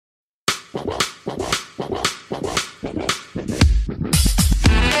This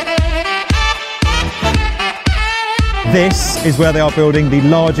is where they are building the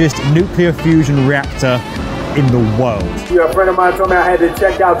largest nuclear fusion reactor in the world. Yeah, a friend of mine told me I had to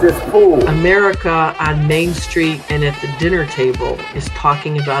check out this pool. America on Main Street and at the dinner table is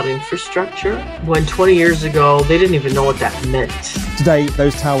talking about infrastructure when 20 years ago they didn't even know what that meant. Today,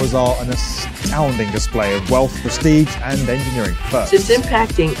 those towers are an astounding display of wealth, prestige, and engineering first. It's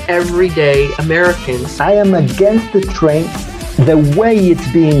impacting everyday Americans. I am against the train the way it's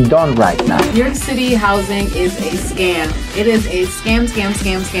being done right now. New York City housing is a scam. It is a scam.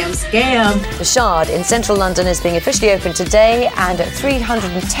 The Shard in central London is being officially opened today, and at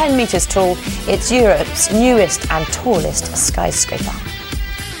 310 metres tall, it's Europe's newest and tallest skyscraper.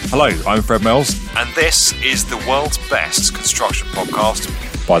 Hello, I'm Fred Mills, and this is the world's best construction podcast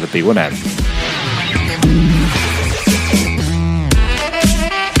by the B1M.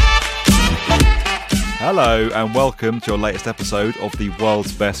 Hello and welcome to your latest episode of the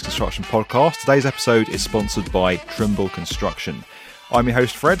world's best construction podcast. Today's episode is sponsored by Trimble Construction. I'm your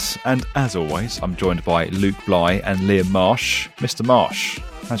host Fred, and as always I'm joined by Luke Bly and Liam Marsh. Mr. Marsh,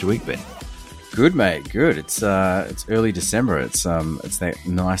 how's your week been? Good, mate. Good. It's early December. It's that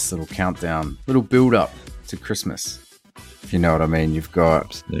nice little countdown, little build up to Christmas. If you know what I mean. You've got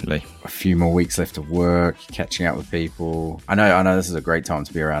absolutely a few more weeks left of work, catching up with people. I know this is a great time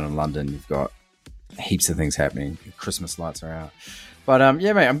to be around in London. You've got heaps of things happening. Christmas lights are out. But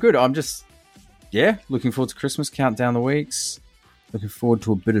yeah, mate, I'm good. I'm just looking forward to Christmas. Count down the weeks. Looking forward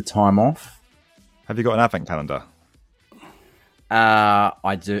to a bit of time off. Have you got an advent calendar? I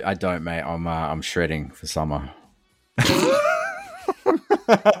don't, mate. I'm shredding for summer.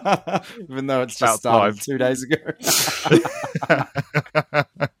 Even though it's just started 2 days ago.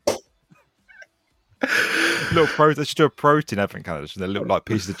 They should do a protein advent calendar. They look like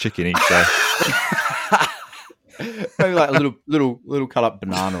pieces of chicken each day. Maybe like a little cut up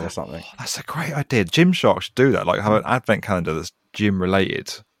banana or something. Oh, that's a great idea. Gymshark should do that. Like have an advent calendar that's gym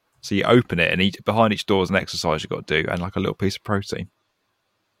related. So you open it, and behind each door is an exercise you've got to do, and like a little piece of protein.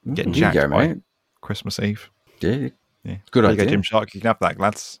 Getting jacked by Christmas Eve. Yeah. Good idea. Gymshark, you can have that,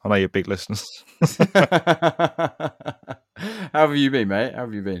 lads. I know you're big listeners. How have you been, mate? How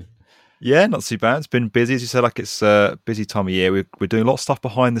have you been? Yeah, not too bad. It's been busy, as you said. Like it's a busy time of year. We're doing a lot of stuff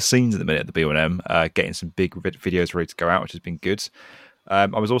behind the scenes at the minute at the B1M, getting some big videos ready to go out, which has been good. I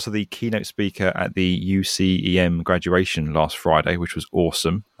was also the keynote speaker at the UCEM graduation last Friday, which was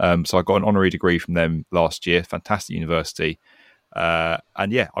awesome. So I got an honorary degree from them last year. Fantastic university.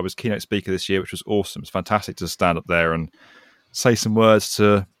 And yeah, I was keynote speaker this year, which was awesome. It's fantastic to stand up there and say some words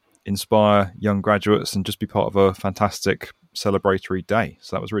to inspire young graduates and just be part of a fantastic celebratory day.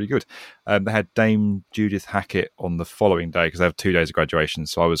 So that was really good. They had Dame Judith Hackett on the following day because they have 2 days of graduation.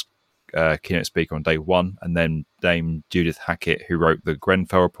 So I was keynote speaker on day one, and then Dame Judith Hackett, who wrote the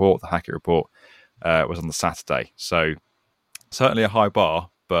Grenfell report, the Hackett report, was on the Saturday. So certainly a high bar,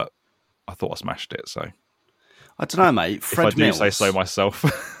 but I thought I smashed it. So I don't know, mate. Fred Mills. Say so myself.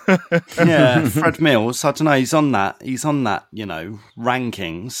 Yeah, Fred Mills. I don't know. He's on that.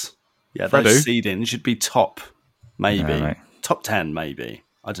 Rankings. Yeah, those seedings should be top, maybe top 10, maybe.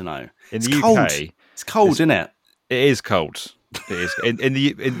 I don't know. In the UK, it's cold, isn't it? It is cold. It is.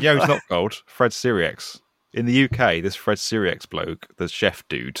 It's not cold. Fred Siriex. In the UK, this Fred Siriex bloke, the chef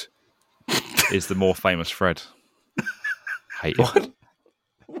dude, is the more famous Fred. Hate it.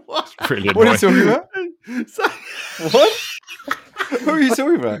 What? Really what are you talking about? What? What are you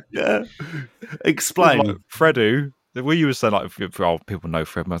talking about? Yeah. Explain. Like Fredu. We used to say like, people know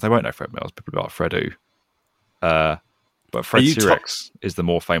Fred Mills. They won't know Fred Mills. People are like Fredu. But Fred Siriex is the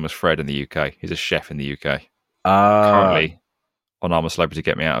more famous Fred in the UK. He's a chef in the UK. Currently on I'm a Celebrity,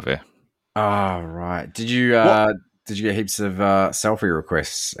 Get Me Out of Here. Right. Did you get heaps of selfie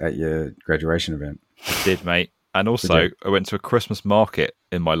requests at your graduation event? I did, mate. And also, I went to a Christmas market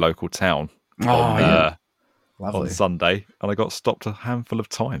in my local town on Sunday, and I got stopped a handful of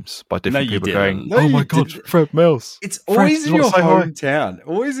times by different people going, "Oh my God, Fred Mills!" It's always in your hometown.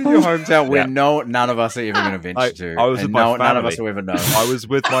 Always in your hometown where none of us are even going to venture to. I was with my family. None of us will ever know. I was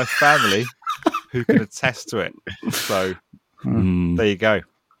with my family, who can attest to it. So there you go.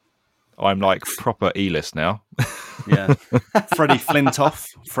 I'm like proper E-list now. Yeah. Freddie Flintoff.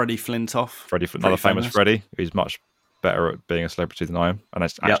 Another famous Freddie, who's much better at being a celebrity than I am, and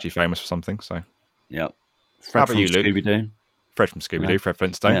is actually famous for something. So, yep. How about you, Luke? Scooby-Doo. Fred from Scooby-Doo, Fred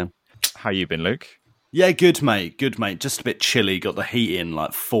Flintstone. Yeah. How you been, Luke? Yeah, good, mate. Just a bit chilly. Got the heat in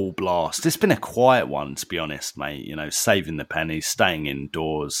like full blast. It's been a quiet one, to be honest, mate. Saving the pennies, staying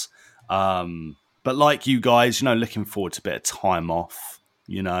indoors. But like you guys, looking forward to a bit of time off,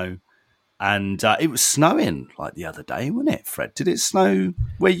 And it was snowing like the other day, wasn't it, Fred? Did it snow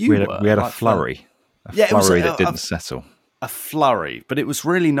where you were? We had like, a flurry. It was Flurry that didn't settle. A flurry, but it was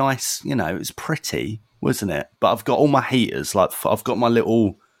really nice. You know, it was pretty, wasn't it? But I've got all my heaters. Like, I've got my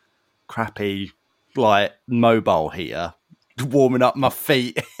little crappy, like, mobile heater warming up my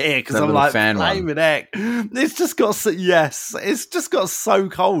feet here because I'm like, flaming heck. It's just got it's just got so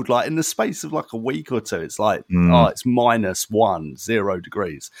cold. Like in the space of like a week or two, it's like, it's -0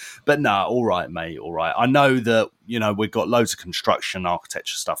 degrees. But no, all right, mate, all right. I know that, you know, we've got loads of construction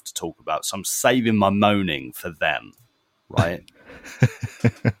architecture stuff to talk about, so I'm saving my moaning for them, right?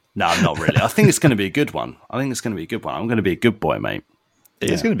 No, not really. I think it's going to be a good one. I'm going to be a good boy, mate.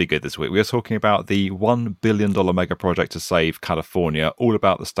 It's going to be good this week. We are talking about the $1 billion mega project to save California, all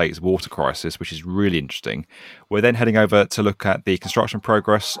about the state's water crisis, which is really interesting. We're then heading over to look at the construction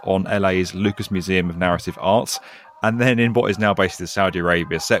progress on LA's Lucas Museum of Narrative Arts. And then in what is now basically the Saudi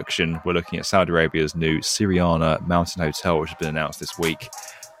Arabia section, we're looking at Saudi Arabia's new Siriana Mountain Hotel, which has been announced this week.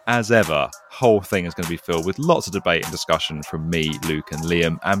 As ever, whole thing is going to be filled with lots of debate and discussion from me, Luke and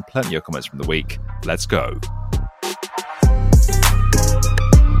Liam, and plenty of comments from the week. Let's go.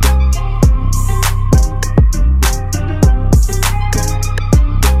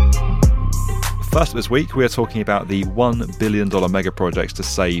 First this week, we are talking about the $1 billion mega projects to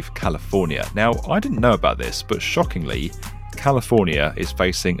save California. Now, I didn't know about this, but shockingly, California is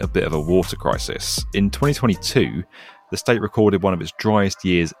facing a bit of a water crisis. In 2022, the state recorded one of its driest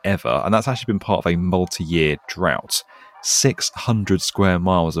years ever, and that's actually been part of a multi-year drought. 600 square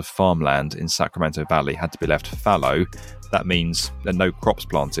miles of farmland in Sacramento Valley had to be left fallow. That means there are no crops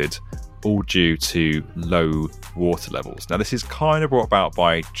planted, all due to low water levels. Now, this is kind of brought about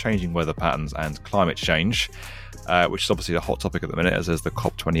by changing weather patterns and climate change, which is obviously a hot topic at the minute, as there's the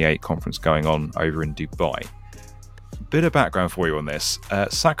COP28 conference going on over in Dubai. Bit of background for you on this.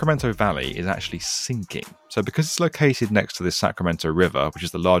 Sacramento Valley is actually sinking. So because it's located next to the Sacramento River, which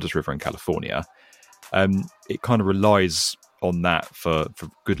is the largest river in California, it kind of relies on that for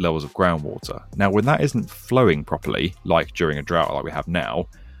good levels of groundwater. Now, when that isn't flowing properly, like during a drought like we have now,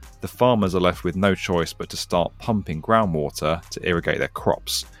 the farmers are left with no choice but to start pumping groundwater to irrigate their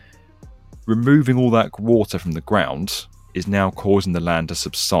crops. Removing all that water from the ground is now causing the land to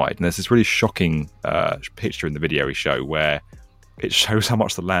subside. And there's this really shocking picture in the video we show where it shows how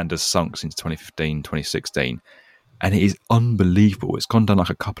much the land has sunk since 2015, 2016. And it is unbelievable. It's gone down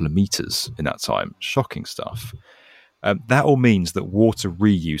like a couple of meters in that time. Shocking stuff. That all means that water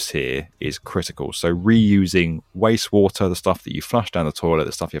reuse here is critical. So reusing wastewater, the stuff that you flush down the toilet,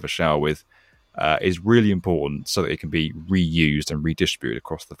 the stuff you have a shower with, is really important so that it can be reused and redistributed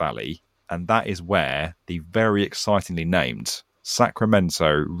across the valley. And that is where the very excitingly named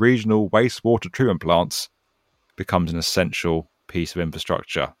Sacramento Regional Wastewater Treatment Plant becomes an essential piece of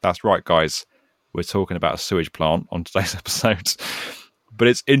infrastructure. That's right, guys. We're talking about a sewage plant on today's episode. But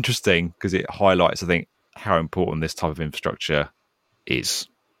it's interesting because it highlights, I think, how important this type of infrastructure is.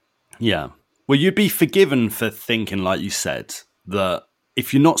 Yeah. Well, you'd be forgiven for thinking, like you said, that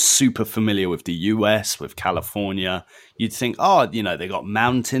if you're not super familiar with the US, with California, you'd think, oh, you know, they got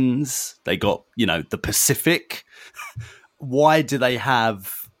mountains, they got, you know, the Pacific. Why do they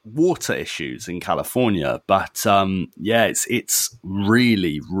have water issues in California? But yeah, it's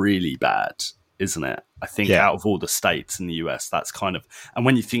really, really bad, isn't it? I think out of all the states in the US, that's kind of, and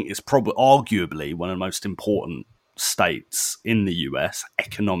when you think it's probably arguably one of the most important states in the US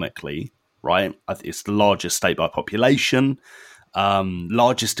economically, right? It's the largest state by population,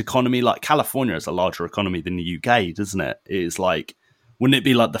 largest economy. Like California has a larger economy than the UK, doesn't it? It is like, wouldn't it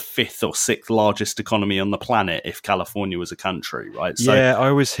be like the 5th or 6th largest economy on the planet if California was a country, right? So, yeah, I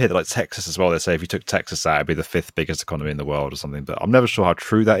always hear that, like Texas as well. They say if you took Texas out, it'd be the 5th biggest economy in the world or something. But I'm never sure how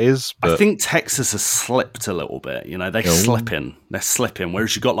true that is. But I think Texas has slipped a little bit. You know, they're slipping.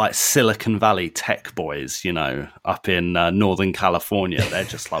 Whereas you've got like Silicon Valley tech boys, you know, up in Northern California. They're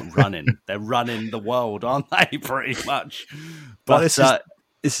just like running. They're running the world, aren't they? Pretty much. But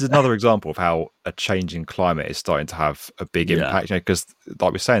this is another example of how a changing climate is starting to have a big impact. Because,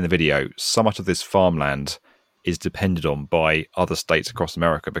 like we say in the video, so much of this farmland is depended on by other states across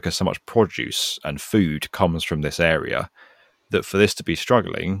America because so much produce and food comes from this area that for this to be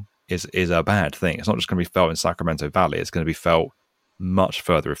struggling is a bad thing. It's not just going to be felt in Sacramento Valley. It's going to be felt much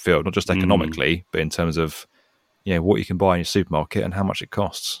further afield, not just economically, but in terms of, you know, what you can buy in your supermarket and how much it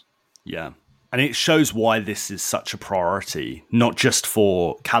costs. Yeah. And it shows why this is such a priority, not just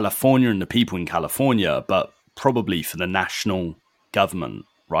for California and the people in California, but probably for the national government,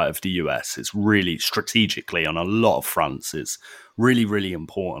 right, of the US. It's really strategically on a lot of fronts. It's really, really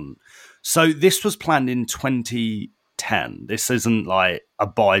important. So this was planned in 2010, 2010. This isn't like a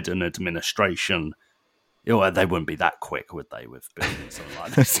Biden administration. They wouldn't be that quick, would they, with building something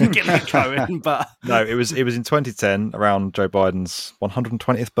like this and getting it going? But no, it was in 2010, around Joe Biden's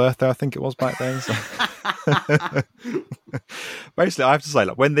 120th birthday, I think it was back then. So. Basically, I have to say,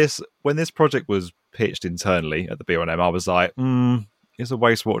 like when this project was pitched internally at the B1M, I was like, is a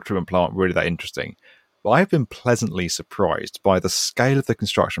wastewater treatment plant really that interesting? But I have been pleasantly surprised by the scale of the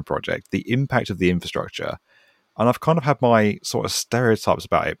construction project, the impact of the infrastructure, and I've kind of had my sort of stereotypes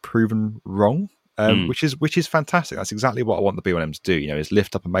about it proven wrong. Which is fantastic. That's exactly what I want the B1M to do. Is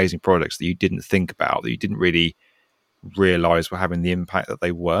lift up amazing projects that you didn't think about, that you didn't really realise were having the impact that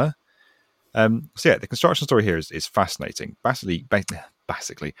they were. So yeah, the construction story here is fascinating. Basically,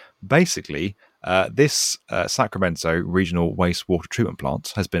 this Sacramento regional wastewater treatment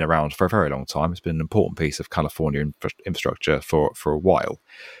plant has been around for a very long time. It's been an important piece of California infrastructure for a while.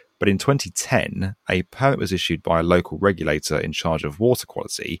 But in 2010, a permit was issued by a local regulator in charge of water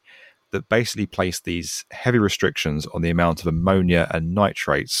quality that basically placed these heavy restrictions on the amount of ammonia and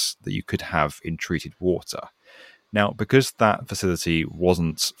nitrates that you could have in treated water. Now, because that facility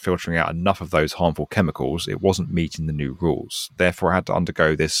wasn't filtering out enough of those harmful chemicals, it wasn't meeting the new rules. Therefore, it had to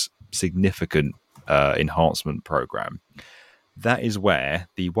undergo this significant enhancement program. That is where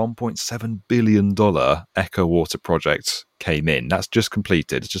the $1.7 billion Echo Water project came in. That's just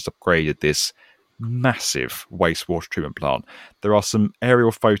completed. It's just upgraded this massive wastewater treatment plant. There are some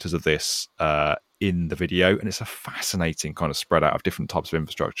aerial photos of this in the video, and it's a fascinating kind of spread out of different types of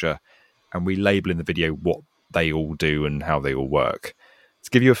infrastructure, and we label in the video what they all do and how they all work. To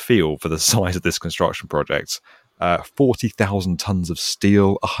give you a feel for the size of this construction project, 40,000 tons of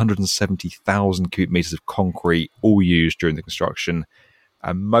steel, 170,000 cubic meters of concrete, all used during the construction,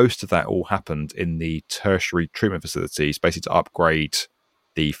 and most of that all happened in the tertiary treatment facilities, basically to upgrade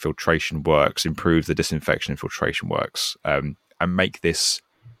the filtration works, improve the disinfection and filtration works, and make this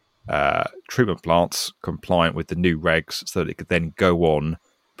treatment plant compliant with the new regs so that it could then go on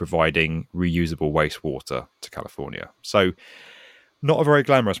providing reusable wastewater to California. So not a very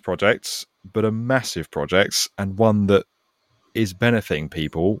glamorous project, but a massive project, and one that is benefiting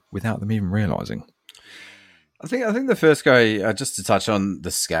people without them even realising. I think the first guy, just to touch on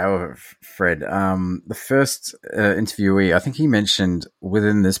the scale of it, Fred, the first interviewee, I think he mentioned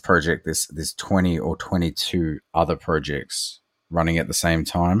within this project, there's 20 or 22 other projects running at the same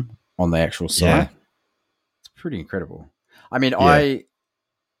time on the actual site. Yeah. It's pretty incredible. I mean, yeah.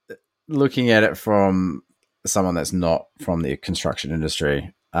 Looking at it from someone that's not from the construction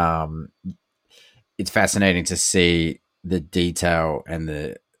industry, it's fascinating to see the detail and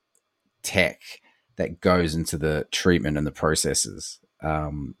the tech that goes into the treatment and the processes.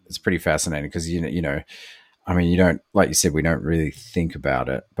 It's pretty fascinating because, you know, I mean, you don't, like you said, we don't really think about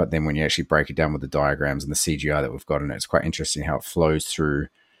it, but then when you actually break it down with the diagrams and the CGI that we've got in it, it's quite interesting how it flows through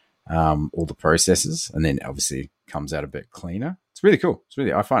all the processes and then obviously comes out a bit cleaner. It's really cool.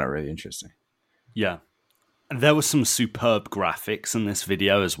 I find it really interesting. Yeah. There were some superb graphics in this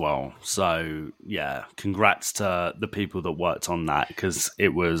video as well. So, yeah, congrats to the people that worked on that because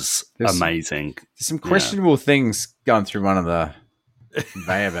it was amazing. There's some questionable things going through one of the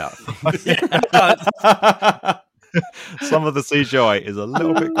layout. Some of the CGI is a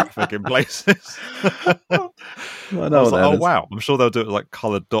little bit graphic in places. I know was like, oh, wow. I'm sure they'll do it with like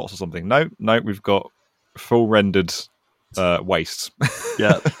coloured dots or something. No, we've got full rendered waste.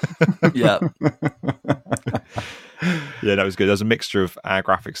 Yeah. Yeah. Yeah, that was good. There's a mixture of our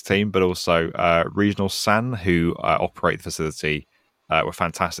graphics team, but also Regional San, who operate the facility, were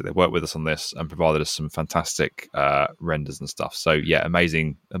fantastic. They worked with us on this and provided us some fantastic renders and stuff. So yeah,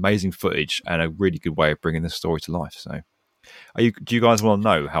 amazing footage and a really good way of bringing this story to life. So, do you guys want to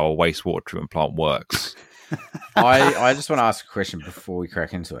know how a wastewater treatment plant works? I just want to ask a question before we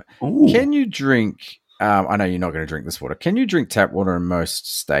crack into it. Ooh. Can you drink? I know you're not going to drink this water. Can you drink tap water in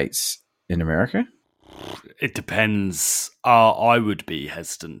most states in America? It depends. I would be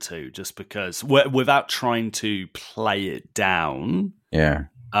hesitant to, just because without trying to play it down. Yeah.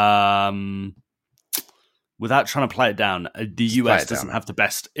 Without trying to play it down, the US doesn't have the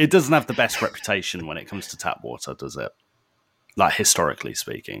best. It doesn't have the best reputation when it comes to tap water, does it? Like historically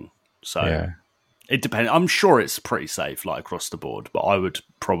speaking. So yeah. It depends. I'm sure it's pretty safe, like across the board, but I would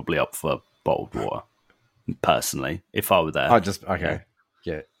probably opt for bottled water personally if I were there. Okay.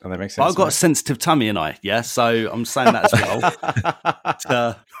 Yeah, that makes sense. I've got a sensitive tummy, and so I'm saying that as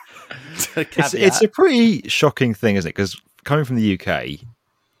well. It's a pretty shocking thing, isn't it? Because coming from the UK,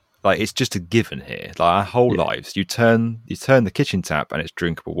 like it's just a given here. Like our whole lives, you turn the kitchen tap, and it's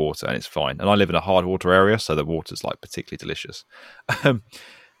drinkable water, and it's fine. And I live in a hard water area, so the water's like particularly delicious.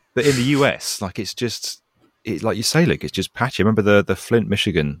 But in the US, like it's just like you say, Luke, it's just patchy. Remember the Flint,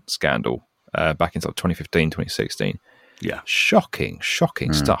 Michigan scandal back in sort of 2015, 2016? Yeah. Shocking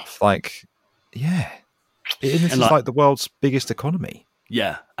stuff. Like, yeah. This is like the world's biggest economy.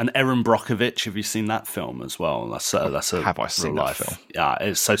 Yeah, and Erin Brockovich, have you seen that film as well? That's a have I seen that film? Yeah,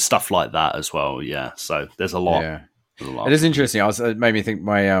 it's so stuff like that as well. Yeah, so there's a lot. Yeah. It is interesting. It made me think.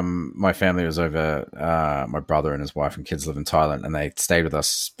 My family was over. My brother and his wife and kids live in Thailand, and they stayed with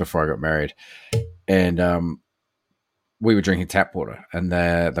us before I got married. And we were drinking tap water, and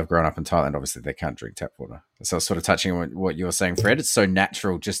they've grown up in Thailand. Obviously, they can't drink tap water. So I was sort of touching on what you were saying, Fred. It's so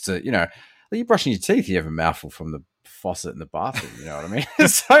natural just to, like you're brushing your teeth, you have a mouthful from the faucet in the bathroom. You know what I mean?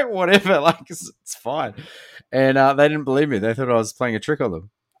 It's like whatever, like it's fine. And they didn't believe me. They thought I was playing a trick on them.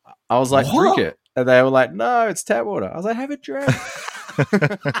 I was like, drink it. And they were like, no, it's tap water. I was like, have a drink.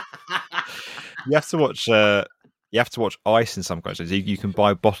 You have to watch ice in some countries. You can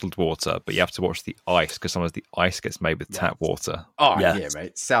buy bottled water, but you have to watch the ice because sometimes the ice gets made with tap water. Oh, yeah,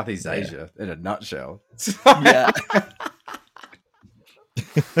 mate. Southeast Asia in a nutshell. Yeah.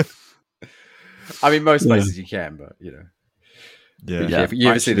 I mean, most places you can, but, Yeah. You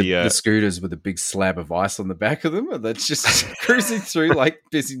ever see the scooters with a big slab of ice on the back of them, and that's just cruising through like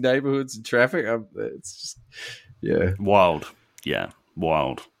busy neighborhoods and traffic? It's just, wild. Yeah,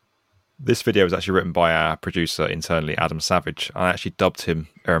 wild. This video was actually written by our producer internally, Adam Savage. I actually dubbed him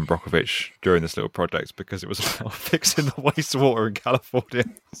Erin Brockovich during this little project because it was about fixing the wastewater in California.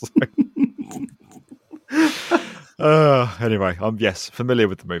 Anyway, I'm familiar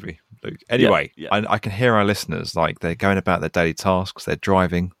with the movie, Luke. Anyway, I can hear our listeners, like they're going about their daily tasks, they're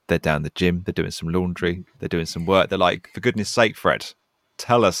driving, they're down the gym, they're doing some laundry, they're doing some work. They're like, for goodness sake, Fred,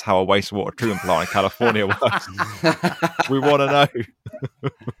 tell us how a wastewater treatment plant in California works. We want to know.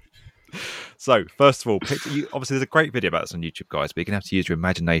 So, first of all, obviously there's a great video about this on YouTube, guys, but you're going to have to use your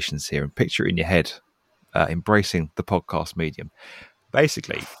imaginations here and picture it in your head, embracing the podcast medium.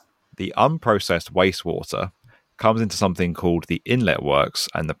 Basically, the unprocessed wastewater comes into something called the inlet works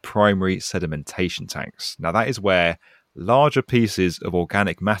and the primary sedimentation tanks. Now, that is where larger pieces of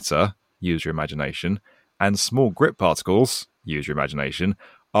organic matter, use your imagination, and small grit particles, use your imagination,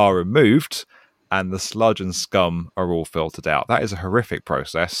 are removed, and the sludge and scum are all filtered out. That is a horrific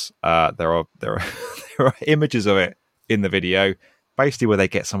process. There are images of it in the video, basically where they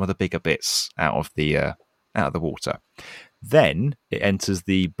get some of the bigger bits out of the water. Then it enters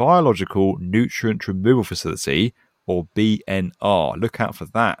the Biological Nutrient Removal Facility, or BNR. Look out for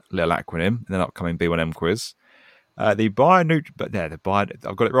that little acronym in an upcoming B1M quiz. I've got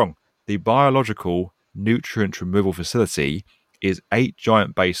it wrong. The Biological Nutrient Removal Facility is 8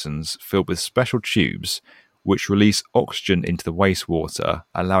 giant basins filled with special tubes which release oxygen into the wastewater,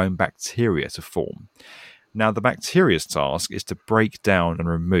 allowing bacteria to form. Now, the bacteria's task is to break down and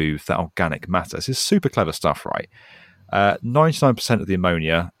remove that organic matter. This is super clever stuff, right? 99% of the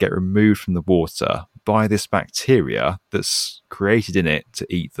ammonia get removed from the water by this bacteria that's created in it to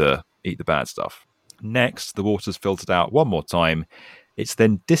eat the bad stuff. Next, the water's filtered out one more time. It's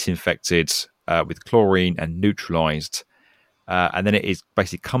then disinfected with chlorine and neutralized. And then it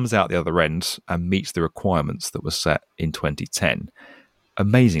basically comes out the other end and meets the requirements that were set in 2010.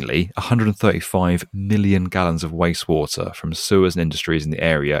 Amazingly, 135 million gallons of wastewater from sewers and industries in the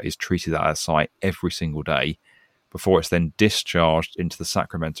area is treated at our site every single day before it's then discharged into the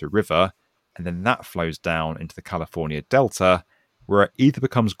Sacramento River, and then that flows down into the California Delta, where it either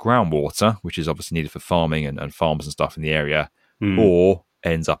becomes groundwater, which is obviously needed for farming and farms and stuff in the area, or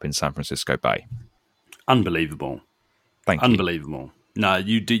ends up in San Francisco Bay. Unbelievable. Thank you. Unbelievable. No,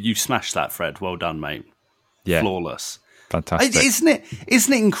 you smashed that, Fred. Well done, mate. Yeah. Flawless. Fantastic.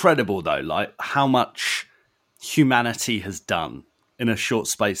 Isn't it incredible, though, like how much humanity has done in a short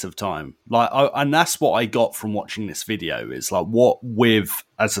space of time? And that's what I got from watching this video, is like what we've,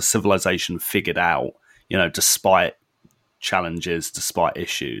 as a civilization, figured out, despite challenges, despite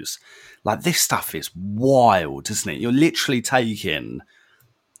issues. Like, this stuff is wild, isn't it? You're literally taking,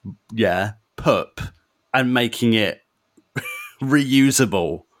 poop and making it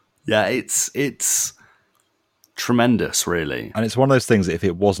reusable. Yeah, it's tremendous, really. And it's one of those things that if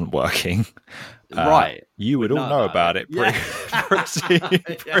it wasn't working, right, you would all know about it pretty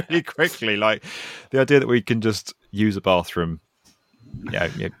quickly. Like the idea that we can just use a bathroom,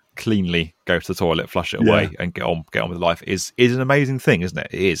 cleanly go to the toilet, flush it away, and get on with life is an amazing thing, isn't it?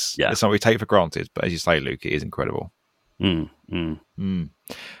 It is. Yeah. It's something we take for granted, but as you say, Luke, it is incredible. Now, I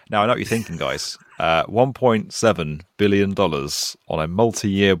know what you're thinking, guys. $1.7 billion on a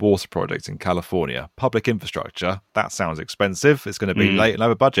multi-year water project in California. Public infrastructure. That sounds expensive. It's going to be late and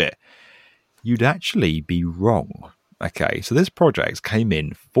over budget. You'd actually be wrong. Okay, so this project came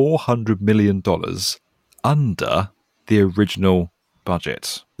in $400 million under the original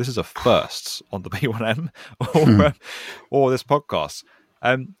budget. This is a first on the B1M or this podcast.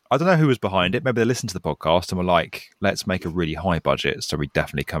 I don't know who was behind it. Maybe they listened to the podcast and were like, let's make a really high budget so we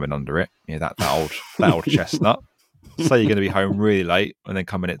definitely come in under it. You know, that old chestnut. Say you're going to be home really late and then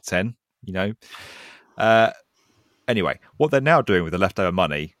come in at 10, you know. Anyway, what they're now doing with the leftover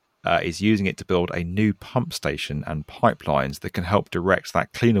money is using it to build a new pump station and pipelines that can help direct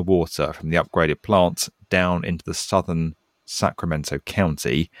that cleaner water from the upgraded plant down into the southern Sacramento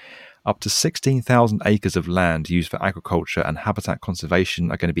County. Up to 16,000 acres of land used for agriculture and habitat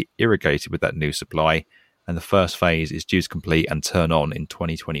conservation are going to be irrigated with that new supply, and the first phase is due to complete and turn on in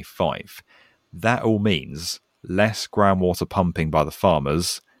 2025. That all means less groundwater pumping by the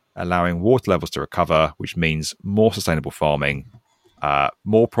farmers, allowing water levels to recover, which means more sustainable farming,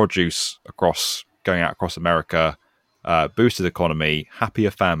 more produce going out across America, boosted economy,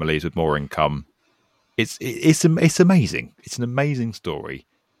 happier families with more income. It's amazing. It's an amazing story,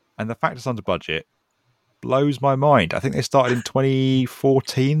 and the fact it's under budget blows my mind. I think they started in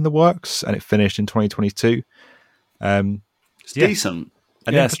 2014, the works, and it finished in 2022. It's decent.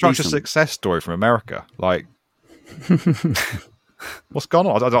 An infrastructure success story from America. Like, what's gone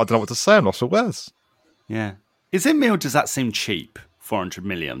on? I don't know what to say. I'm lost for words. Yeah. Is it me or does that seem cheap? 400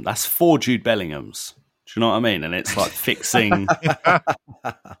 million. That's 4 Jude Bellinghams. Do you know what I mean? And it's like fixing.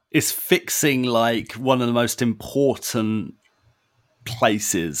 It's fixing like one of the most important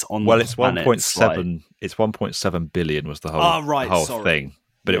places on the planet. Well, it's 1.7. It's 1.7 billion was the whole thing,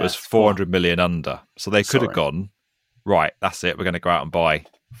 but it was 400 million under. So they could have gone, right, that's it. We're going to go out and buy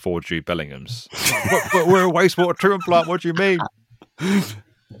 4 Jude Bellinghams. but we're a wastewater treatment plant. What do you mean?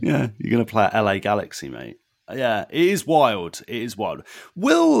 Yeah, you're going to play at LA Galaxy, mate. Yeah, it is wild. It is wild.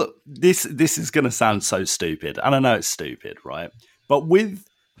 Will this is going to sound so stupid, and I know it's stupid, right? But with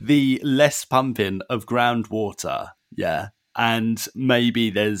the less pumping of groundwater, yeah, and maybe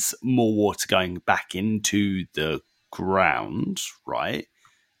there's more water going back into the ground, right?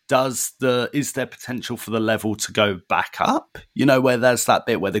 Is there potential for the level to go back up? You know, where there's that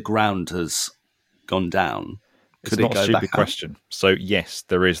bit where the ground has gone down. It's not a stupid question. So yes,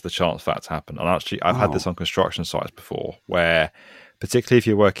 there is the chance for that to happen. And actually, I've had this on construction sites before, where particularly if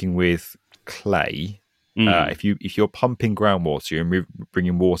you're working with clay, if you're pumping groundwater and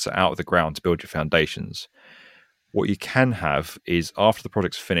bringing water out of the ground to build your foundations, what you can have is after the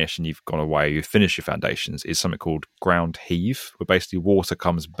project's finished and you've gone away, you've finished your foundations, is something called ground heave, where basically water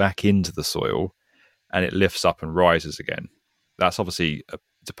comes back into the soil and it lifts up and rises again. That's obviously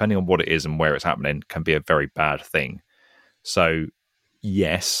depending on what it is and where it's happening, can be a very bad thing. So,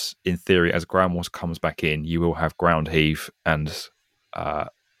 yes, in theory, as groundwater comes back in, you will have ground heave. And I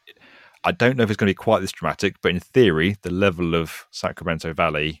don't know if it's going to be quite this dramatic, but in theory, the level of Sacramento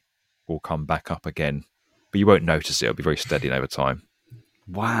Valley will come back up again. But you won't notice it. It'll be very steady over time.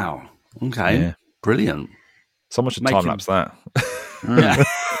 Wow. Okay. Yeah. Brilliant. Someone should time-lapse that.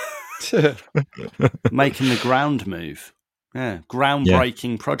 Yeah. Making the ground move. Yeah,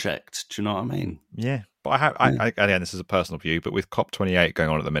 groundbreaking project. Do you know what I mean? Yeah, but again, this is a personal view, but with COP28 going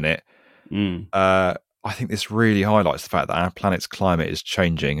on at the minute, I think this really highlights the fact that our planet's climate is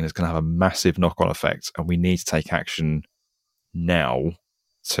changing and it's going to have a massive knock-on effect, and we need to take action now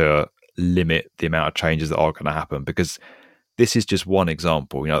to limit the amount of changes that are going to happen, because this is just one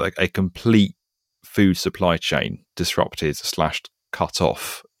example. You know, like a complete food supply chain disrupted / cut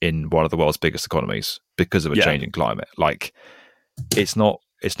off in one of the world's biggest economies because of a changing climate. Like, it's not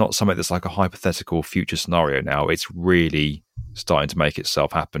something that's like a hypothetical future scenario now. It's really starting to make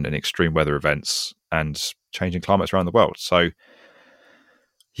itself happen in extreme weather events and changing climates around the world. So,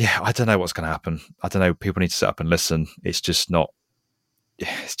 yeah, I don't know what's going to happen. I don't know. People need to sit up and listen. It's just not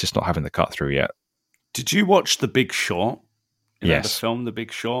having the cut through yet. Did you watch The Big Short? Yes. The film The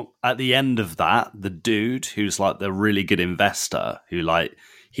Big Short? At the end of that, the dude who's like the really good investor who like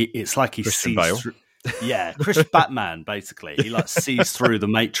it's like he Christian sees Bale. through, Chris Batman basically. He like sees through the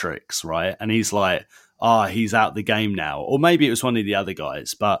Matrix, right? And he's like, he's out the game now. Or maybe it was one of the other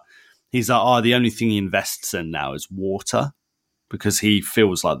guys, but he's like, the only thing he invests in now is water, because he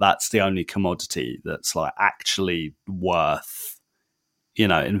feels like that's the only commodity that's like actually worth,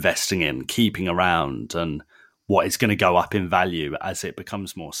 investing in, keeping around, and what is going to go up in value as it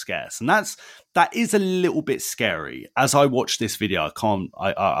becomes more scarce. And that is a little bit scary. As I watched this video, I can't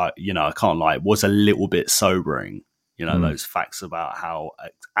lie, it was a little bit sobering. Those facts about how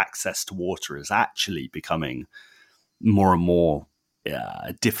access to water is actually becoming more and more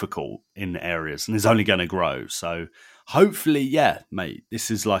difficult in areas, and is only going to grow. So hopefully, mate, this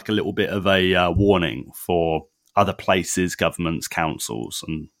is like a little bit of a warning for other places, governments, councils,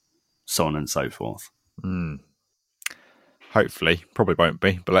 and so on and so forth. Hopefully, probably won't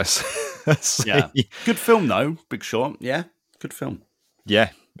be, but let's see. Yeah, good film though. Big Short. Yeah, good film.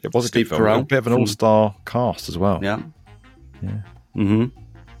 Yeah, it was Steve a good film. Carell A bit of an all-star cast as well. Yeah. Mm-hmm.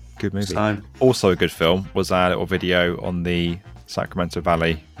 Good movie. So, also a good film was our little video on the Sacramento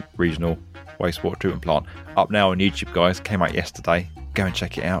Valley Regional Wastewater Treatment Plant. Up now on YouTube, guys. Came out yesterday. Go and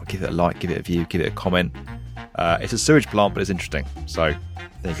check it out. Give it a like, give it a view, give it a comment. It's a sewage plant, but it's interesting. So,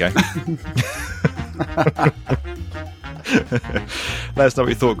 there you go. Let us know what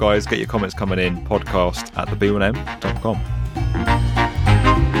you thought, guys. Get your comments coming in. podcast@theb1m.com.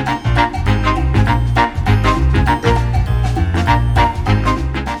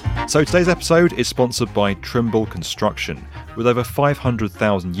 So today's episode is sponsored by Trimble Construction. With over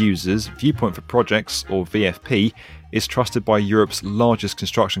 500,000 users, Viewpoint for Projects, or VFP, is trusted by Europe's largest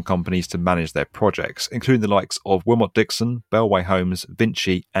construction companies to manage their projects, including the likes of Wilmot Dixon, Bellway Homes,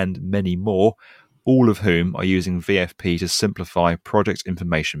 Vinci, and many more, all of whom are using VFP to simplify project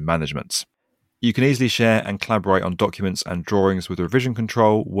information management. You can easily share and collaborate on documents and drawings with revision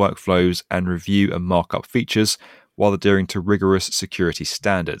control, workflows, and review and markup features, while adhering to rigorous security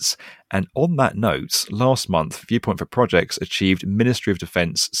standards. And on that note, last month, Viewpoint for Projects achieved Ministry of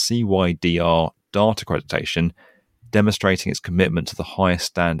Defence CYDR data accreditation, demonstrating its commitment to the highest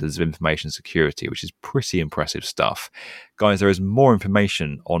standards of information security, which is pretty impressive stuff. Guys, there is more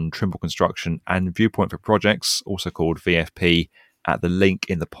information on Trimble Construction and Viewpoint for Projects, also called VFP, at the link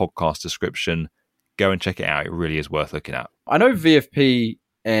in the podcast description. Go and check it out. It really is worth looking at. I know VFP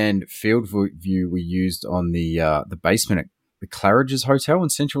and Field View were used on the basement at the Claridge's Hotel in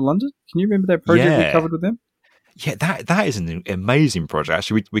central London. Can you remember that project we covered with them? Yeah, that is an amazing project.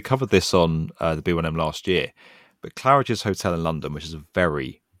 Actually, we covered this on the B1M last year. But Claridge's Hotel in London, which is a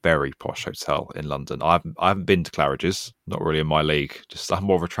very, very posh hotel in London. I haven't been to Claridge's, not really in my league. Just I'm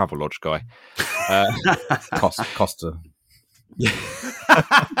more of a travel lodge guy. Costa.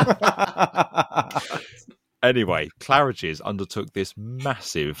 Anyway, Claridge's undertook this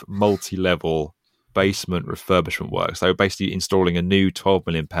massive multi-level basement refurbishment works. They were basically installing a new £12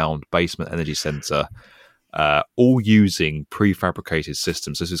 million basement energy centre, all using prefabricated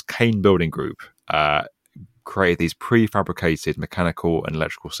systems. This is Kane Building Group, created these prefabricated mechanical and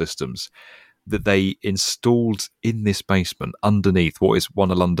electrical systems that they installed in this basement underneath what is one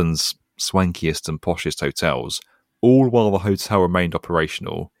of London's swankiest and poshest hotels, all while the hotel remained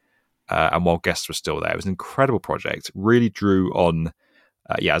operational. And while guests were still there. It was an incredible project. Really drew on,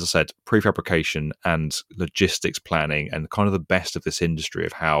 as I said, prefabrication and logistics planning and kind of the best of this industry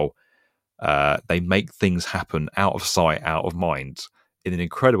of how they make things happen out of sight, out of mind in an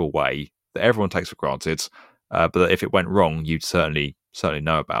incredible way that everyone takes for granted. But that if it went wrong, you'd certainly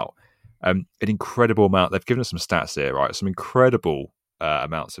know about. An incredible amount. They've given us some stats here, right? Some incredible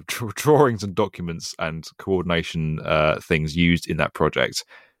amounts of drawings and documents and coordination things used in that project.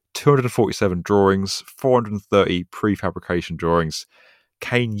 247 drawings, 430 prefabrication drawings.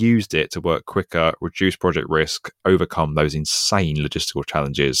 Kane used it to work quicker, reduce project risk, overcome those insane logistical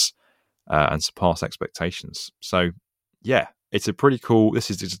challenges, and surpass expectations. So, yeah, it's a pretty cool. This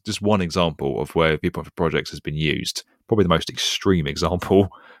is just one example of where Viewpoint for Projects has been used. Probably the most extreme example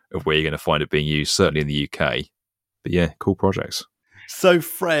of where you're going to find it being used, certainly in the UK. But yeah, cool projects. So,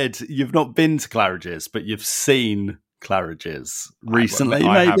 Fred, you've not been to Claridge's, but you've seen Claridge's recently,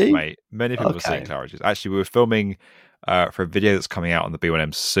 I maybe? have, mate. Many people have seen Claridge's. Actually, we were filming for a video that's coming out on the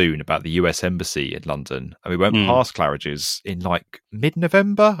B1M soon about the US Embassy in London. And we went past Claridge's in like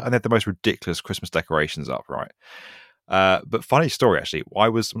mid-November, and they had the most ridiculous Christmas decorations up, right? But funny story, actually.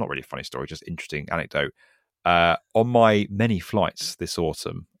 Not really a funny story, just interesting anecdote. On my many flights this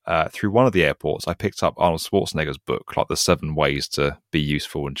autumn, through one of the airports, I picked up Arnold Schwarzenegger's book, like the 7 Ways to Be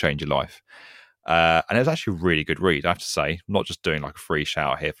Useful and Change Your Life. And it was actually a really good read, I have to say. I'm not just doing like a free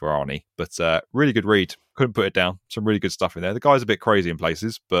shout here for Arnie, but really good read. Couldn't put it down. Some really good stuff in there. The guy's a bit crazy in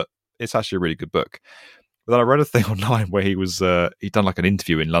places, but it's actually a really good book. But then I read a thing online where he was he'd done like an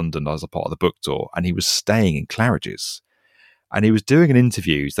interview in London as a part of the book tour, and he was staying in Claridge's. And he was doing an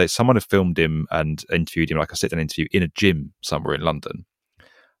interview. Someone had filmed him and interviewed him, like a sit-down interview, in a gym somewhere in London.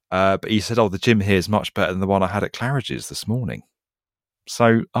 But he said, the gym here is much better than the one I had at Claridge's this morning.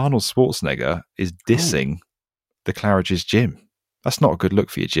 So Arnold Schwarzenegger is dissing the Claridge's gym. That's not a good look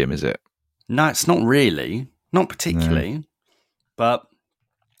for your gym, is it? No, it's not really. Not particularly. No. But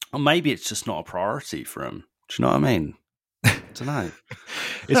maybe it's just not a priority for him. Do you know what I mean? I don't know.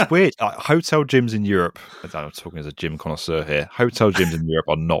 It's weird. Hotel gyms in Europe, I'm talking as a gym connoisseur here, hotel gyms in Europe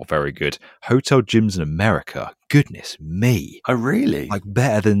are not very good. Hotel gyms in America, goodness me. Oh, really? Like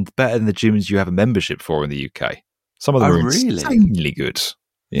better than the gyms you have a membership for in the UK. Some of them are insanely good.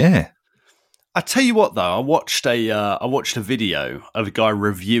 Yeah. I tell you what, though, I watched a video of a guy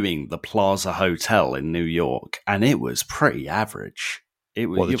reviewing the Plaza Hotel in New York, and it was pretty average. It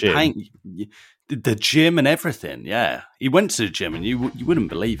was the gym and everything. Yeah, he went to the gym, and you wouldn't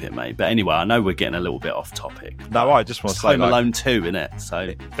believe it, mate. But anyway, I know we're getting a little bit off topic. No, I just want to say, Home Alone 2, innit?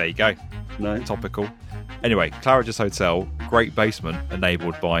 So there you go. No, topical. Anyway, Claridge's Hotel, great basement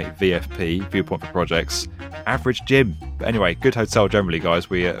enabled by VFP, Viewpoint for Projects. Average gym. But anyway, good hotel generally, guys.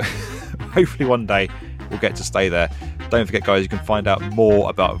 We hopefully one day we'll get to stay there. Don't forget, guys, you can find out more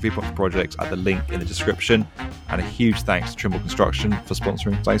about Viewpoint for Projects at the link in the description. And a huge thanks to Trimble Construction for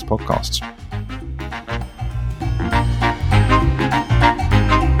sponsoring today's podcast.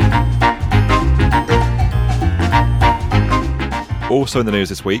 Also in the news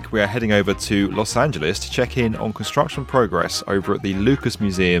this week, we are heading over to Los Angeles to check in on construction progress over at the Lucas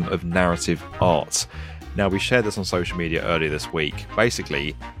Museum of Narrative Art. Now, we shared this on social media earlier this week.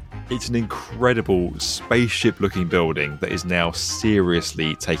 Basically, it's an incredible spaceship-looking building that is now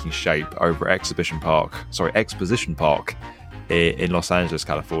seriously taking shape over Exposition Park in Los Angeles,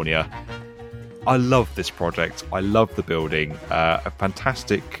 California. I love this project. I love the building. A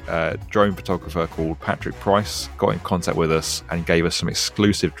fantastic drone photographer called Patrick Price got in contact with us and gave us some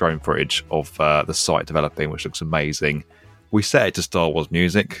exclusive drone footage of the site developing, which looks amazing. We set it to Star Wars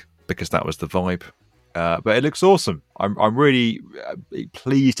music because that was the vibe. But it looks awesome. I'm really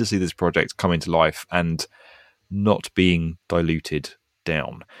pleased to see this project coming to life and not being diluted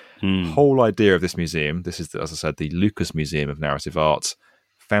down. Whole idea of this museum, this is, as I said, the Lucas Museum of Narrative Art,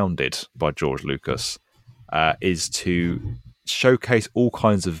 founded by George Lucas, is to showcase all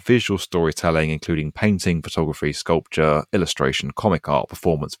kinds of visual storytelling, including painting, photography, sculpture, illustration, comic art,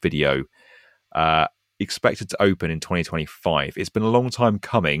 performance, video. Expected to open in 2025. It's been a long time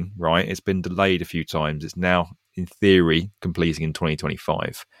coming, right? It's been delayed a few times. It's now, in theory, completing in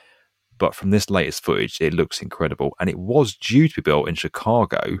 2025. But from this latest footage, it looks incredible. And it was due to be built in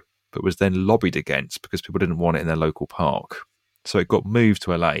Chicago, but was then lobbied against because people didn't want it in their local park. So it got moved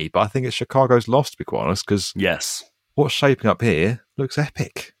to LA. But I think it's Chicago's loss, to be quite honest, because what's shaping up here looks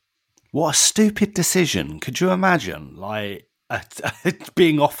epic. What a stupid decision. Could you imagine, like,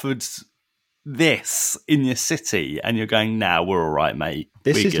 being offered this in your city and you're going, nah, we're all right, mate.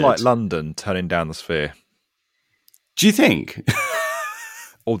 This we're is good. like London turning down the Sphere. Do you think?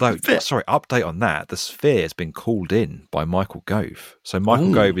 Although, update on that, the Sphere has been called in by Michael Gove. So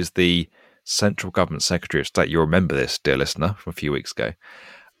Michael Gove is the Central Government Secretary of State. You'll remember this, dear listener, from a few weeks ago.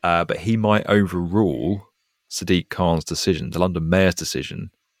 But he might overrule Sadiq Khan's decision, the London Mayor's decision,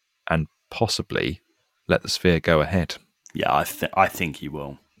 and possibly let the Sphere go ahead. Yeah, I think he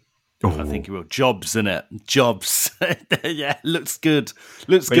will. I think he will. Jobs, innit? Jobs. Yeah, looks good.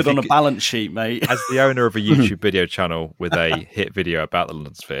 Looks good on a balance sheet, mate. As the owner of a YouTube video channel with a hit video about the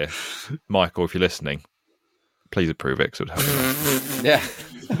London Sphere, Michael, if you're listening, please approve it because it would help. Yeah.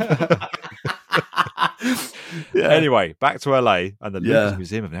 Anyway, back to LA and the Lucas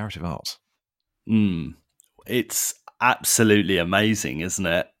Museum of Narrative Art. It's absolutely amazing, isn't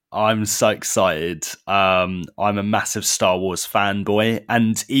it? I'm so excited. I'm a massive Star Wars fanboy,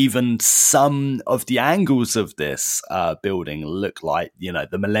 and even some of the angles of this building look like,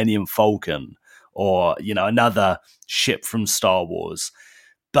 the Millennium Falcon or, another ship from Star Wars.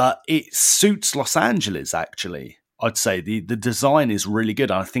 But it suits Los Angeles, actually. I'd say the design is really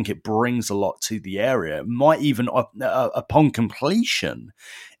good, and I think it brings a lot to the area. It might even, upon completion,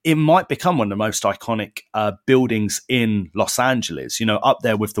 it might become one of the most iconic buildings in Los Angeles, up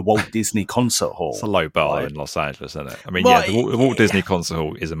there with the Walt Disney Concert Hall. It's a low bar in Los Angeles, isn't it? I mean, the Walt Disney Concert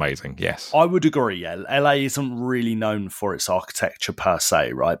Hall is amazing, yes. I would agree, yeah. LA isn't really known for its architecture per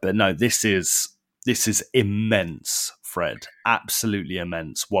se, right? But no, this is immense, Fred. Absolutely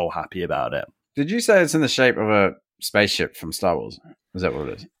immense. Well happy about it. Did you say it's in the shape of a spaceship from Star Wars? Is that what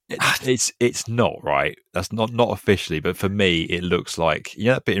it is? It's not, right. That's not officially, but for me, it looks like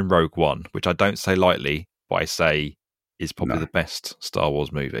that bit in Rogue One, which I don't say lightly, but I say is probably the best Star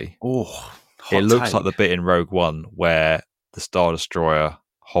Wars movie. Oh, it looks like the bit in Rogue One where the Star Destroyer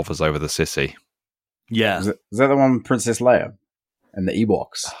hovers over the city. Yeah, is that the one with Princess Leia and the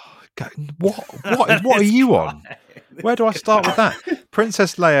Ewoks? What are you on? Where do I start with that?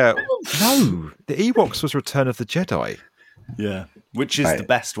 Princess Leia? No, the Ewoks was Return of the Jedi. Yeah, which is the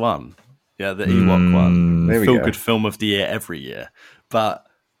best one. Yeah, the Ewok one. Feel good film of the year every year. But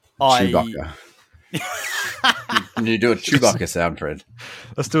Chewbacca. Can you do a Chewbacca sound, Fred?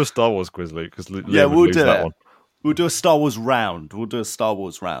 Let's do a Star Wars quiz, Luke. Because we'll do that one. We'll do a Star Wars round.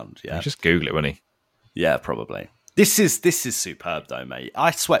 Yeah, just Google it, won't he? Yeah, probably. This is superb, though, mate.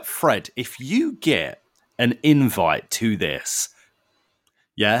 I swear, Fred, if you get an invite to this,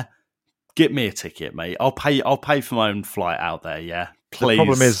 Get me a ticket, mate. I'll pay for my own flight out there. Yeah,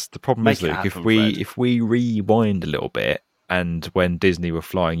 please. The problem is, Luke, if we rewind a little bit, and when Disney were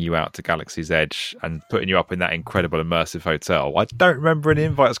flying you out to Galaxy's Edge and putting you up in that incredible immersive hotel, I don't remember any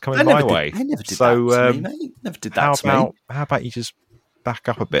invites coming my way. They never did that to me, mate. Never did that to me. How about you just back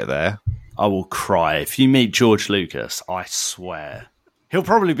up a bit there? I will cry if you meet George Lucas. I swear, he'll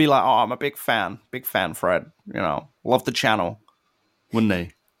probably be like, "Oh, I'm a big fan, Fred. Love the channel," wouldn't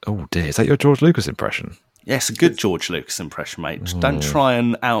he? Oh dear, is that your George Lucas impression? Yes, a good George Lucas impression, mate. Don't try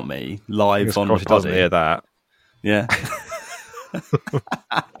and out me live on the he doesn't hear that. Yeah.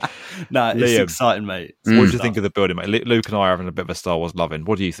 No, it's exciting, mate. What do you think of the building, mate? Luke and I are having a bit of a Star Wars loving.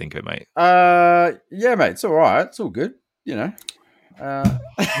 What do you think of it, mate? Yeah, mate, it's all right. It's all good,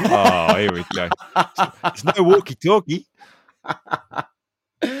 Oh, here we go. It's no walkie-talkie.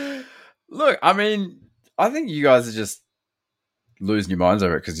 Look, I mean, I think you guys are just losing your minds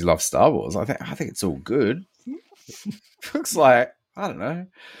over it because you love Star Wars. I think it's all good. Looks like, I don't know.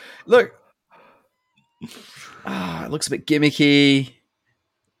 Look, it looks a bit gimmicky.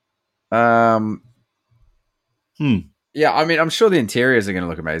 Yeah, I mean, I'm sure the interiors are going to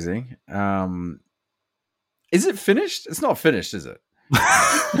look amazing. Is it finished? It's not finished, is it? Am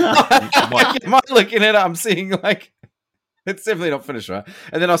I looking at it? I'm seeing like it's definitely not finished, right?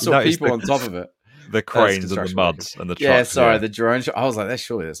 And then I saw people on top of it. The cranes and the muds and the trucks. Yeah, sorry, the drone shot. I was like, that's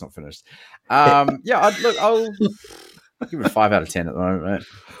not finished. Yeah, I'll give it a 5 out of 10 at the moment, mate.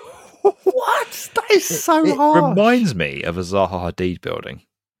 What? That is so hard. It reminds me of a Zaha Hadid building.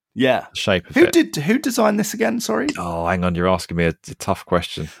 Yeah. The shape of it. Who designed this again? Sorry. Oh, hang on. You're asking me a tough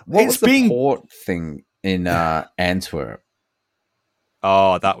question. What was the port thing in Antwerp?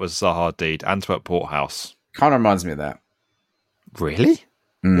 Oh, that was Zaha Hadid. Antwerp Port House. Kind of reminds me of that. Really?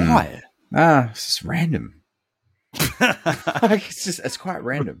 Why? It's just random. It's quite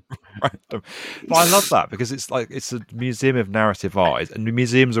random. But I love that because it's a museum of narrative art, and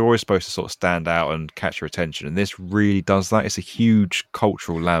museums are always supposed to sort of stand out and catch your attention, and this really does that. It's a huge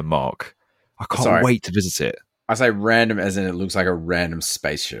cultural landmark. I can't wait to visit it. I say random as in it looks like a random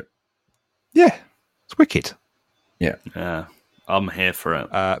spaceship. Yeah, it's wicked. Yeah, I'm here for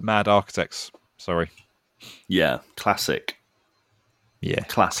it. Mad Architects. Sorry. Yeah, classic. Yeah,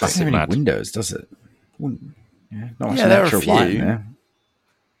 classic. It doesn't have any windows, does it? Yeah, there are a few. Light in there.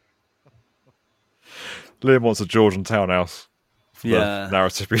 Liam wants a Georgian townhouse. Yeah,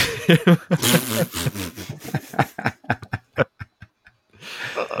 narrative.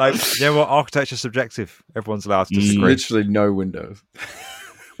 What? Architecture's subjective. Everyone's allowed to disagree. Literally no windows,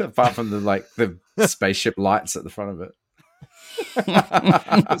 apart from the spaceship lights at the front of it.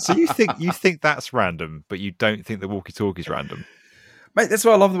 So you think that's random, but you don't think the walkie-talkie's random? Mate, that's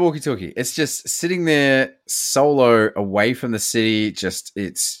why I love the walkie-talkie. It's just sitting there solo away from the city.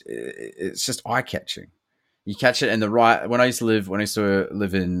 It's just eye-catching. You catch it in the right. When I used to live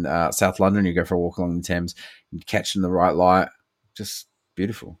in South London, you go for a walk along the Thames, you catch it in the right light. Just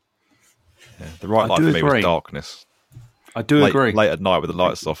beautiful. Yeah, the right light for me was darkness. I do agree. Late at night with the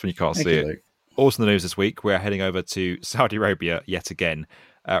lights off and you can't see it. Luke. Also in the news this week, we're heading over to Saudi Arabia yet again.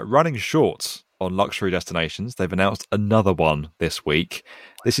 Running short on luxury destinations, they've announced another one this week.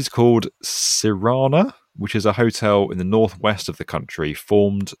 This is called Sirana, which is a hotel in the northwest of the country,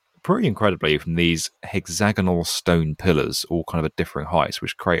 formed pretty incredibly from these hexagonal stone pillars, all kind of at different heights,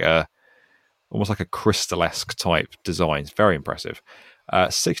 which create almost like a crystal-esque type design. It's very impressive.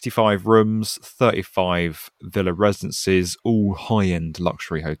 65 rooms, 35 villa residences, all high-end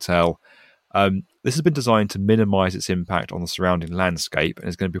luxury hotel. This has been designed to minimise its impact on the surrounding landscape and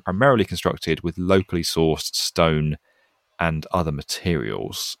is going to be primarily constructed with locally sourced stone and other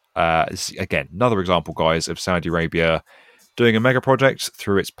materials. Again, another example, guys, of Saudi Arabia doing a mega project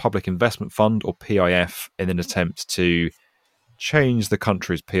through its Public Investment Fund, or PIF, in an attempt to change the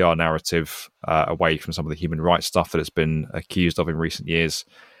country's PR narrative away from some of the human rights stuff that it's been accused of in recent years,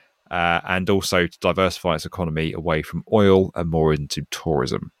 and also to diversify its economy away from oil and more into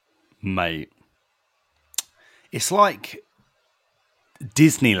tourism. Mate, it's like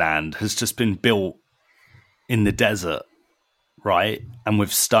Disneyland has just been built in the desert, right? And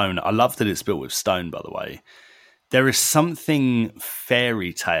with stone. I love that it's built with stone, by the way. There is something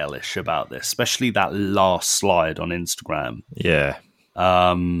fairy tale-ish about this, especially that last slide on Instagram. Yeah.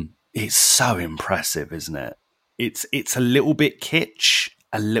 It's so impressive, isn't it? It's a little bit kitsch,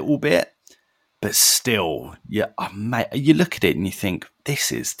 a little bit, but still, yeah, mate, you look at it and you think,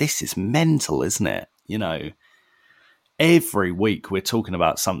 this is mental, isn't it? You know, every week we're talking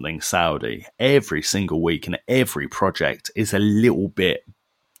about something Saudi. Every single week and every project is a little bit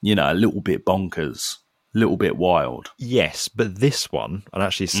bonkers. little bit wild. Yes, but this one, and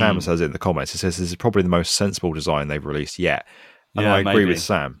actually Sam says it in the comments, he says this is probably the most sensible design they've released yet. And I agree with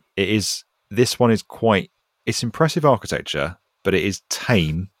Sam. This one is it's impressive architecture, but it is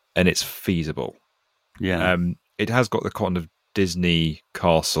tame and it's feasible. Yeah. It has got the kind of Disney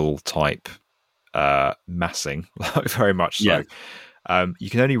castle type massing, very much so. Yeah. You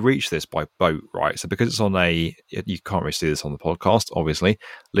can only reach this by boat, right? So because it's you can't really see this on the podcast, obviously.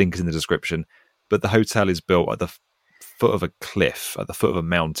 Link is in the description. But the hotel is built at the foot of a cliff, at the foot of a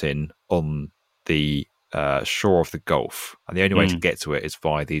mountain on the shore of the Gulf. And the only way to get to it is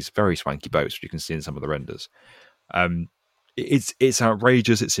via these very swanky boats, which you can see in some of the renders. It's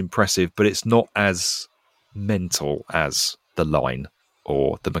outrageous, it's impressive, but it's not as mental as the Line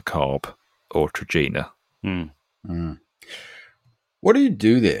or the Macabre or Trojena. What do you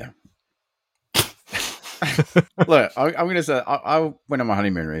do there? Look, I'm going to say, I went on my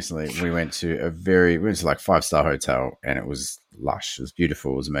honeymoon recently. We went to like 5-star hotel, and it was lush. It was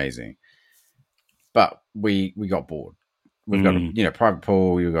beautiful. It was amazing. But we got bored. We've got a private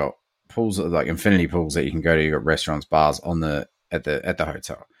pool. You've got pools, like infinity pools that you can go to. You've got restaurants, bars at the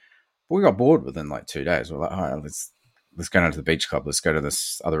hotel. But we got bored within like 2 days. We're like, all right, let's go down to the beach club. Let's go to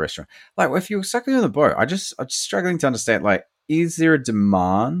this other restaurant. Like, if you're stuck on the boat, I'm just struggling to understand, like, is there a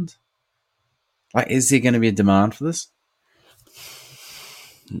demand? Like, is there going to be a demand for this?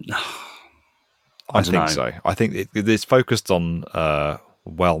 I think so. I think it's focused on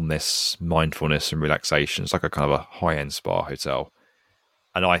wellness, mindfulness, and relaxation. It's like a kind of a high-end spa hotel,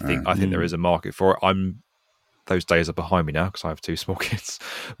 and I think there is a market for it. Those days are behind me now because I have 2 small kids.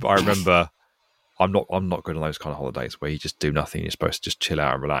 But I remember, I'm not good on those kind of holidays where you just do nothing. You're supposed to just chill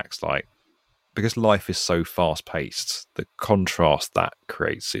out and relax, like, because life is so fast-paced. The contrast that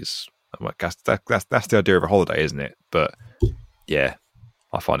creates is. That's the idea of a holiday, isn't it? But yeah,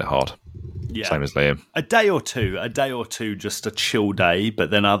 I find it hard. Yeah. Same as Liam. A day or two, just a chill day.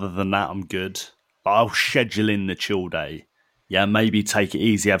 But then other than that, I'm good. I'll schedule in the chill day. Yeah, maybe take it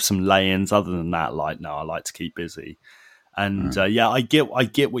easy, have some lay-ins. Other than that, like, no, I like to keep busy. And I get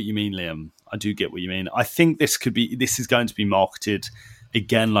what you mean, Liam. I do get what you mean. I think this is going to be marketed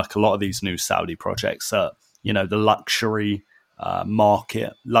again like a lot of these new Saudi projects. The luxury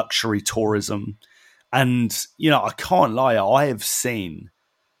market, luxury tourism. And, I can't lie, I have seen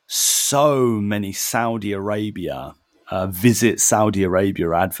so many Saudi Arabia, visit Saudi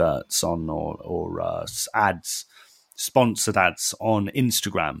Arabia adverts on or ads, sponsored ads on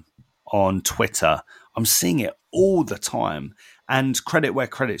Instagram, on Twitter. I'm seeing it all the time. And credit where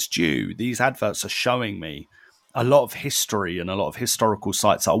credit's due, these adverts are showing me a lot of history and a lot of historical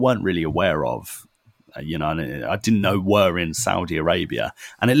sites I weren't really aware of. And I didn't know were in Saudi Arabia,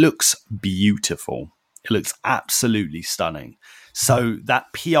 and it looks beautiful. It looks absolutely stunning. So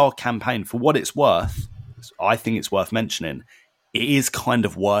that PR campaign, for what it's worth, I think it's worth mentioning. It is kind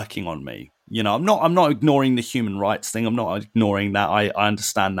of working on me. I'm not ignoring the human rights thing. I'm not ignoring that. I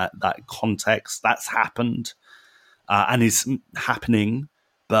understand that context that's happened and is happening.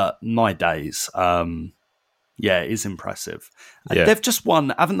 But my days. Yeah, it is impressive. Yeah. They've just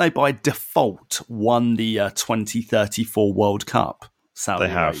won, haven't they, by default, won the 2034 World Cup, Saudi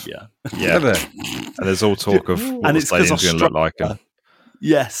Arabia. Yeah. And there's all talk of what the stadium's going to look like.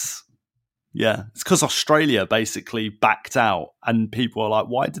 Yes. Yeah. It's because Australia basically backed out, and people are like,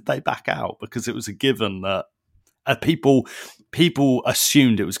 why did they back out? Because it was a given that people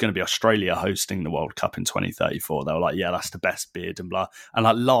assumed it was going to be Australia hosting the World Cup in 2034. They were like, yeah, that's the best bid and blah. And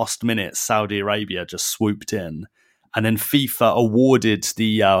like last minute, Saudi Arabia just swooped in, and then FIFA awarded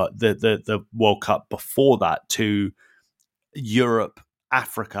the World Cup before that to Europe,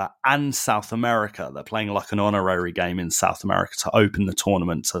 Africa, and South America. They're playing like an honorary game in South America to open the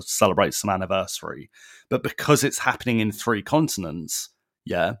tournament to celebrate some anniversary. But because it's happening in 3 continents,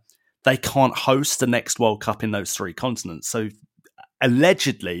 they can't host the next World Cup in those 3 continents. So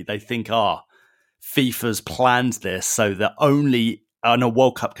allegedly, they think, FIFA's planned this so that a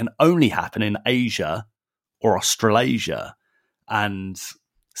World Cup can only happen in Asia or Australasia. And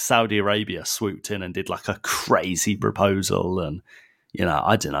Saudi Arabia swooped in and did like a crazy proposal. And,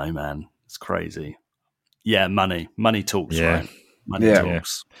 I don't know, man. It's crazy. Yeah, money talks, right? Money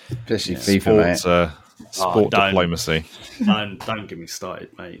talks. Especially FIFA, mate. Sport diplomacy. Don't get me started,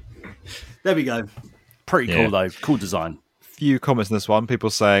 mate. There we go. Pretty cool, though. Cool design. Few comments in this one.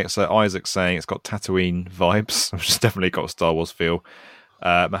 People saying, so Isaac saying it's got Tatooine vibes, which has definitely got a Star Wars feel.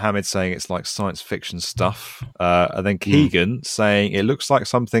 Mohammed saying it's like science fiction stuff. And then Keegan saying it looks like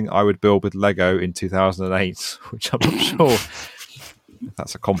something I would build with Lego in 2008, which I'm not sure if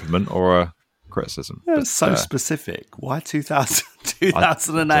that's a compliment or a criticism. It's so specific. Why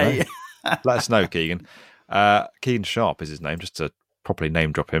 2008? Let us know, Keegan. Keegan Sharp is his name, just to properly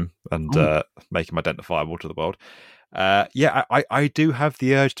name drop him and make him identifiable to the world. I do have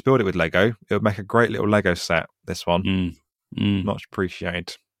the urge to build it with Lego. It would make a great little Lego set, this one. Much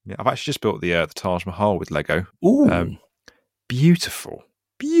appreciated. Yeah, I've actually just built the Taj Mahal with Lego. Beautiful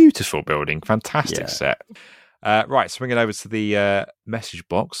building. Fantastic set. Right, swinging over to the message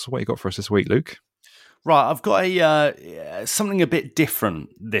box. What you got for us this week, Luke? Right, I've got something a bit different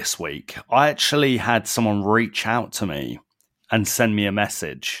this week. I actually had someone reach out to me and send me a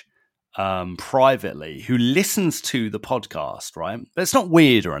message privately who listens to the podcast, right? But it's not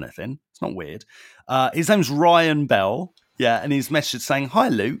weird or anything. It's not weird. His name's Ryan Bell. Yeah, and his message saying, "Hi,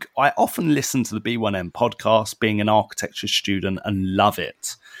 Luke. I often listen to the B1M podcast, being an architecture student, and love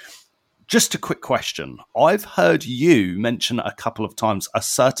it. Just a quick question. I've heard you mention a couple of times a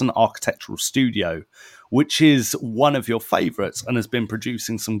certain architectural studio, which is one of your favourites and has been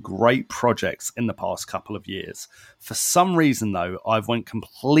producing some great projects in the past couple of years. For some reason, though, I've went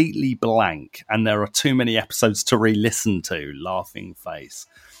completely blank and there are too many episodes to re-listen to. Laughing face.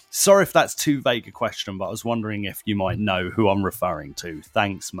 Sorry if that's too vague a question, but I was wondering if you might know who I'm referring to.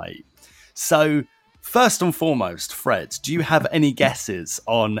 Thanks, mate." So, first and foremost, Fred, do you have any guesses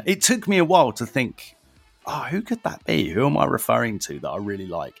on... It took me a while to think, who could that be? Who am I referring to that I really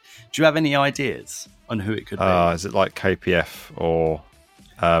like? Do you have any ideas on who it could be? Is it like KPF or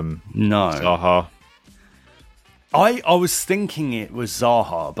no. Zaha? I was thinking it was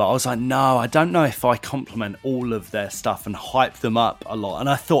Zaha, but I was like, no, I don't know if I compliment all of their stuff and hype them up a lot. And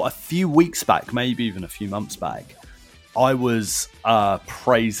I thought a few weeks back, maybe even a few months back, I was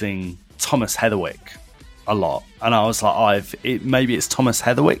praising Thomas Heatherwick a lot. And I was like, maybe it's Thomas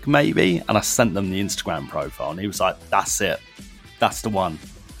Heatherwick, maybe. And I sent them the Instagram profile and he was like, that's it. That's the one.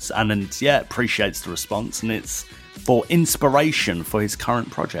 And appreciates the response. And it's for inspiration for his current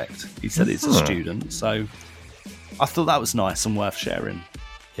project. He said he's a student. So I thought that was nice and worth sharing.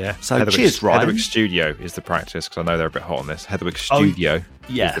 Yeah. So cheers, Ryan. Heatherwick Studio is the practice, because I know they're a bit hot on this. Heatherwick Studio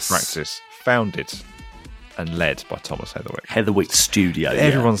is the practice. Founded and led by Thomas Heatherwick. Heatherwick Studio.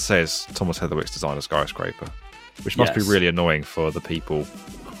 Everyone says Thomas Heatherwick's designed a skyscraper, which must be really annoying for the people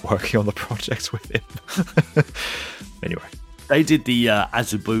working on the project with him. Anyway. They did the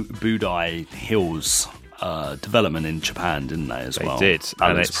Azubudai Hills development in Japan, didn't they, as well? They did.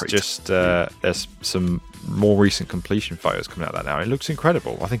 And it's just, there's some more recent completion photos coming out of that now. It looks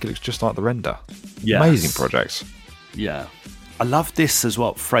incredible. I think it looks just like the render. Yes. Amazing project. Yeah. I love this as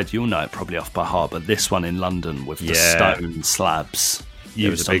well. Fred, you'll know it probably off by heart, but this one in London with the stone slabs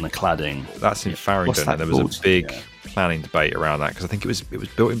used on the cladding. That's in Farringdon, and there was a big planning debate around that, because I think it was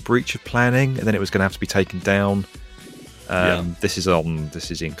built in breach of planning, and then it was going to have to be taken down. This is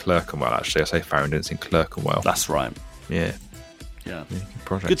in Clerkenwell, actually. I say Farringdon, it's in Clerkenwell. That's right. Yeah. Good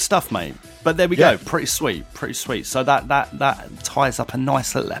project. Good stuff, mate. But there we go. Pretty sweet. So that ties up a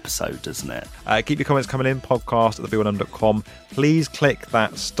nice little episode, doesn't it? Keep your comments coming in, podcast@theb1m.com. Please click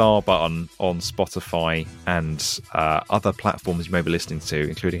that star button on Spotify and other platforms you may be listening to,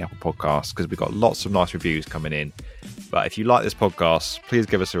 including Apple Podcasts, because we've got lots of nice reviews coming in. But if you like this podcast, please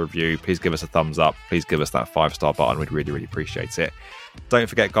give us a review. Please give us a thumbs up. Please give us that 5-star button. We'd really, really appreciate it. Don't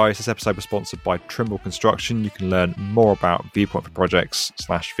forget, guys, this episode was sponsored by Trimble Construction. You can learn more about Viewpoint for Projects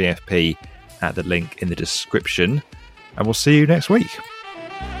 /VFP at the link in the description. And we'll see you next week.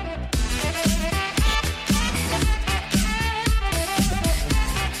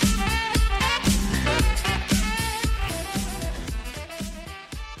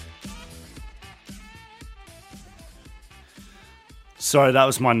 Sorry, that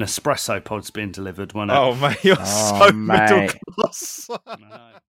was my Nespresso pods being delivered. Oh, mate, you're so middle class.